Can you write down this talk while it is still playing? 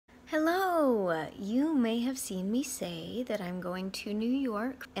Hello! You may have seen me say that I'm going to New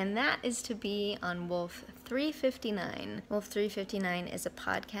York, and that is to be on Wolf 359. Wolf 359 is a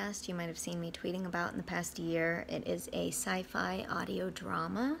podcast you might have seen me tweeting about in the past year. It is a sci-fi audio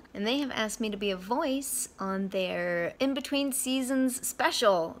drama, and they have asked me to be a voice on their in-between seasons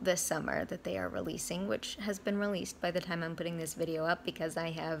special this summer that they are releasing, which has been released by the time I'm putting this video up because I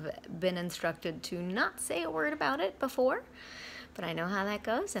have been instructed to not say a word about it before. But I know how that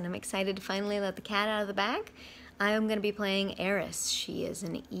goes, and I'm excited to finally let the cat out of the bag. I am going to be playing Eris. She is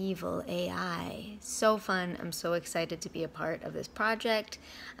an evil AI. So fun. I'm so excited to be a part of this project.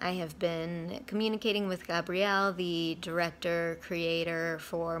 I have been communicating with Gabriel, the director, creator,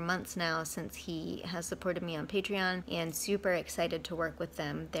 for months now since he has supported me on Patreon, and super excited to work with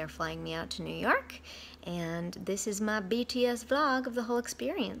them. They're flying me out to New York, and this is my BTS vlog of the whole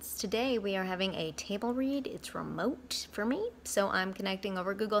experience. Today we are having a table read. It's remote for me, so I'm connecting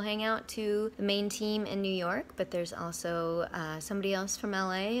over Google Hangout to the main team in New York, but there's also somebody else from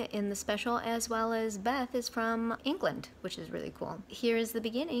LA in the special, as well as Beth is from England, which is really cool. Here is the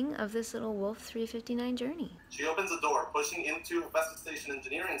beginning of this little Wolf 359 journey. She opens the door, pushing into Vessel Station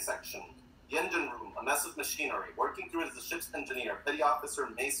Engineering section. The engine room, a mess of machinery. Working through it is the ship's engineer, Petty Officer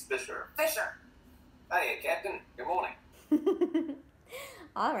Mace Fisher. Fisher! Hey, Captain. Good morning.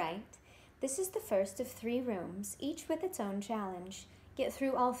 All right. This is the first of 3 rooms, each with its own challenge. Get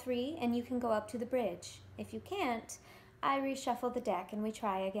through all 3 and you can go up to the bridge. If you can't, I reshuffle the deck and we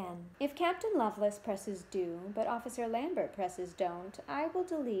try again. If Captain Lovelace presses do, but Officer Lambert presses don't, I will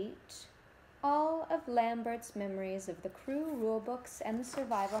delete all of Lambert's memories of the crew rulebooks and the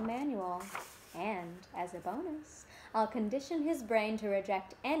survival manual. And, as a bonus, I'll condition his brain to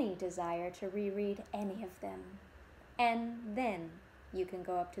reject any desire to reread any of them. And then you can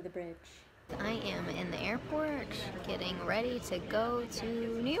go up to the bridge. I am in the airport getting ready to go to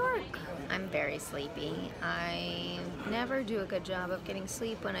New York. I'm very sleepy. I never do a good job of getting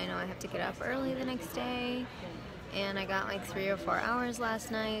sleep when I know I have to get up early the next day. And I got like 3 or 4 hours last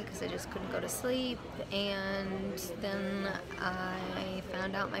night because I just couldn't go to sleep. And then I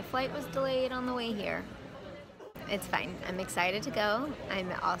found out my flight was delayed on the way here. It's fine. I'm excited to go.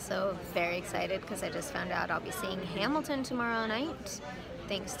 I'm also very excited because I just found out I'll be seeing Hamilton tomorrow night.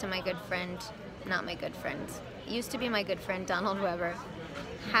 Thanks to my good friend, not my good friend, used to be my good friend Donald Weber.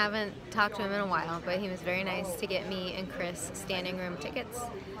 Haven't talked to him in a while, but he was very nice to get me and Chris standing room tickets.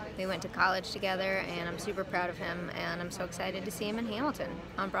 We went to college together, and I'm super proud of him, and I'm so excited to see him in Hamilton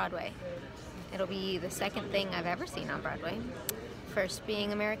on Broadway. It'll be the second thing I've ever seen on Broadway. First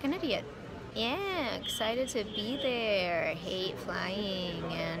being American Idiot. Yeah, excited to be there. Hate flying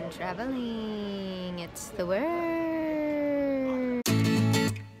and traveling. It's the word.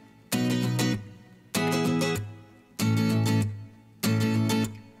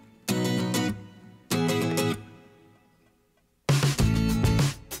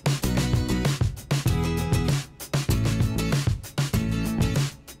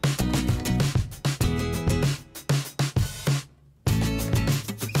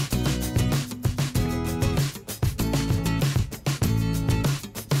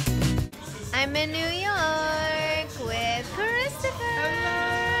 I'm in New York with Christopher.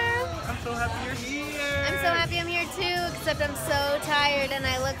 Hello! I'm so happy you're here. I'm so happy I'm here too, except I'm so tired and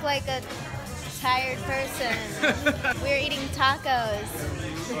I look like a tired person. We're eating tacos.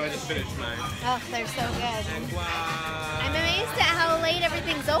 Oh, I just finished mine. Oh, they're so good. And wow. I'm amazed at how late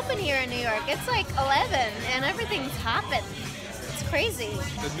everything's open here in New York. It's like 11 and everything's hopping. It's crazy.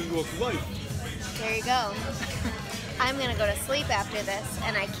 The New York life. There you go. I'm gonna go to sleep after this,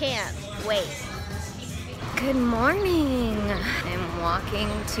 and I can't wait. Good morning. I'm walking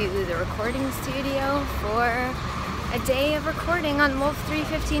to the recording studio for a day of recording on Wolf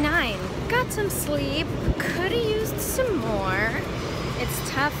 359. Got some sleep, could have used some more.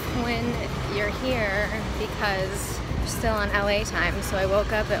 It's tough when you're here because you're still on LA time, so I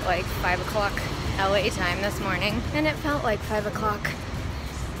woke up at like 5 o'clock LA time this morning, and it felt like 5 o'clock.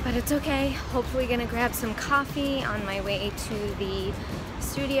 But it's okay. Hopefully gonna grab some coffee on my way to the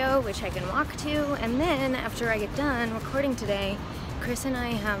studio, which I can walk to, and then after I get done recording today, Chris and I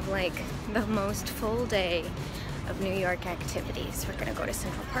have like the most full day of New York activities. We're gonna go to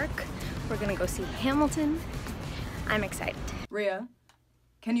Central Park. We're gonna go see Hamilton. I'm excited. Rhea,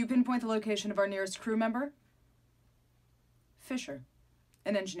 can you pinpoint the location of our nearest crew member? Fisher,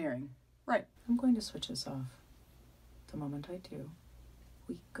 in engineering. Right. I'm going to switch this off. The moment I do,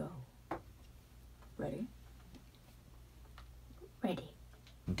 we go. Ready? Ready.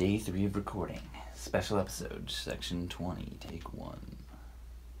 Day 3 of recording. Special episode, section 20, take 1.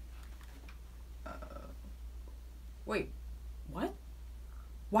 Wait, what?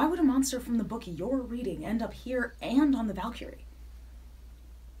 Why would a monster from the book you're reading end up here and on the Valkyrie?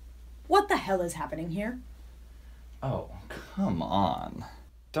 What the hell is happening here? Oh, come on.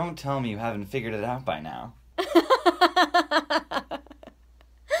 Don't tell me you haven't figured it out by now.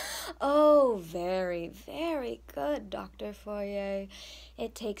 Oh, very, very good, Dr. Fourier.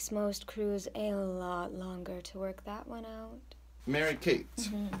 It takes most crews a lot longer to work that one out. Mary Kate,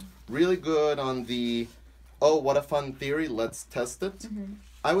 really good on the, oh, what a fun theory, let's test it.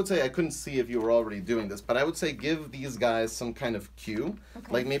 I would say, I couldn't see if you were already doing this, but I would say give these guys some kind of cue.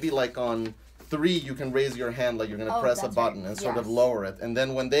 Okay. Like maybe like on 3, you can raise your hand like you're going to press a button and sort of lower it. And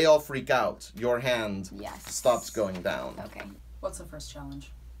then when they all freak out, your hand stops going down. Okay. What's the first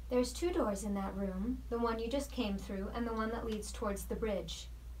challenge? There's 2 doors in that room. The one you just came through and the one that leads towards the bridge.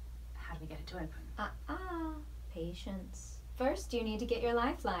 How do we get it to open? Patience. First, you need to get your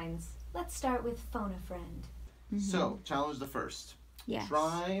lifelines. Let's start with phone a friend. So, challenge the first. Yes.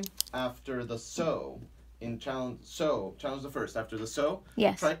 Try after the challenge the first. After the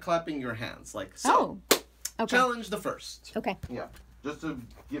Yes. try clapping your hands like so. Oh, okay. Challenge the first. Okay. Yeah, just to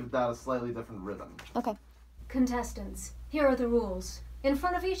give that a slightly different rhythm. Okay. Contestants, here are the rules. In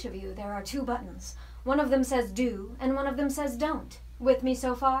front of each of you, there are 2 buttons. One of them says do, and one of them says don't. With me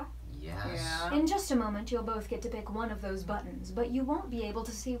so far? Yes. In just a moment, you'll both get to pick one of those buttons, but you won't be able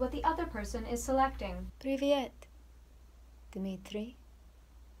to see what the other person is selecting. Привет, Dmitri.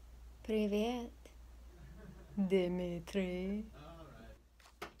 Привет, Dmitri.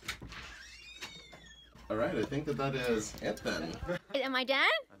 All right, I think that is it then. Am I done?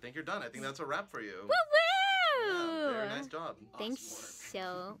 I think you're done. I think that's a wrap for you. Woo-woo! Yeah, very nice job. Thanks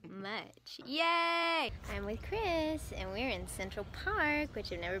so much. Yay! I'm with Chris, and we're in Central Park,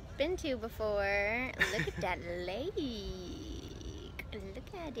 which I've never been to before. Look at that lake.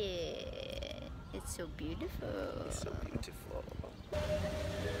 Look at it. It's so beautiful. It's so beautiful.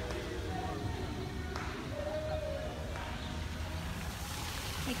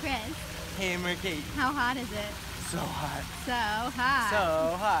 Hey, Chris. Hey, Murky. How hot is it? So hot. So hot.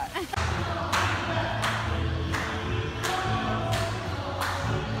 So hot.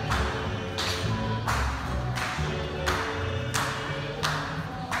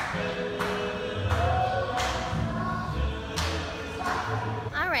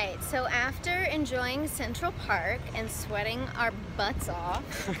 Alright, so after enjoying Central Park and sweating our butts off,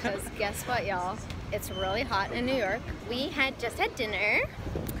 because guess what, y'all? It's really hot in New York. We had just had dinner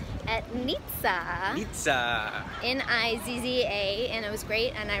at Nizza. Pizza. N-I-Z-Z-A, and it was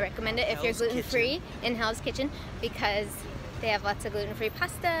great, and I recommend it if you're gluten-free in Hell's Kitchen, because they have lots of gluten-free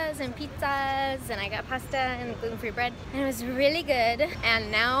pastas and pizzas, and I got pasta and gluten-free bread, and it was really good.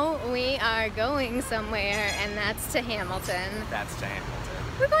 And now we are going somewhere, and that's to Hamilton. That's to Hamilton.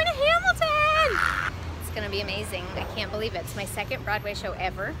 We're going to Hamilton! It's gonna be amazing. I can't believe it. It's my second Broadway show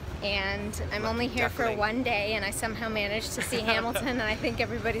ever, and I'm only here for 1 day, and I somehow managed to see Hamilton, and I think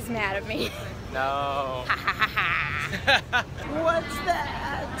everybody's mad at me. No. Ha ha ha ha! What's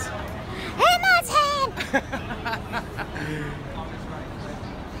that? Hamilton!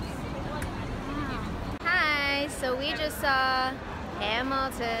 Hi, so we just saw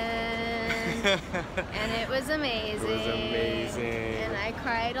Hamilton, and it was amazing. It was amazing. And I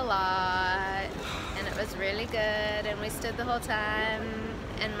cried a lot, and it was really good, and we stood the whole time,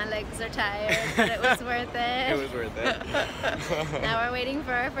 and my legs are tired, but it was worth it. It was worth it. Now we're waiting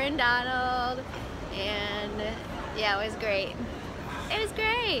for our friend Donald, and yeah, it was great. It was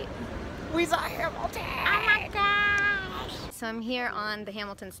great. We saw Hamilton. Oh my gosh! So I'm here on the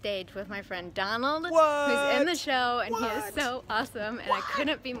Hamilton stage with my friend Donald, What? who's in the show, and he is so awesome, and I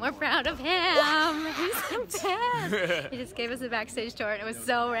couldn't be more proud of him. He's the best. He just gave us a backstage tour, and it was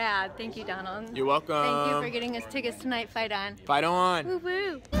so rad. Thank you, Donald. You're welcome. Thank you for getting us tickets tonight. Fight on. Fight on. Woo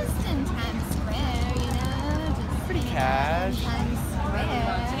woo. Just in Times Square, you know. Just Pretty cash. Times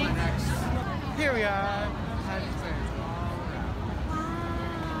Square. Here we are.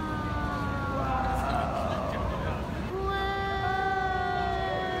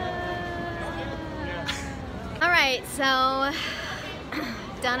 Alright, so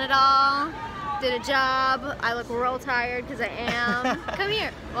done it all, did a job. I look real tired because I am. Come here.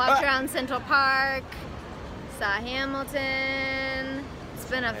 Walked around Central Park, saw Hamilton. It's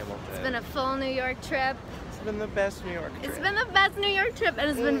been a full New York trip. It's been the best New York trip. It's been the best New York trip, and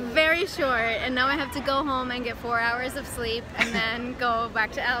it's been very short, and now I have to go home and get 4 hours of sleep and then go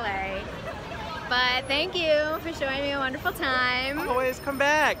back to LA. But thank you for showing me a wonderful time. Always come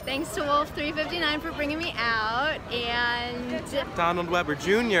back. Thanks to Wolf 359 for bringing me out, and Donald Webber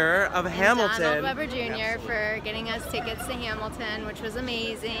Jr. of Hamilton. Donald Webber Jr. for getting us tickets to Hamilton, which was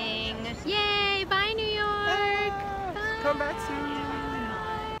amazing. Yay! Bye, New York! Bye. Come back soon.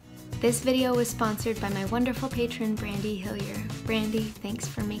 This video was sponsored by my wonderful patron, Brandy Hillier. Brandy, thanks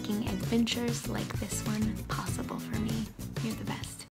for making adventures like this one possible for me. You're the best.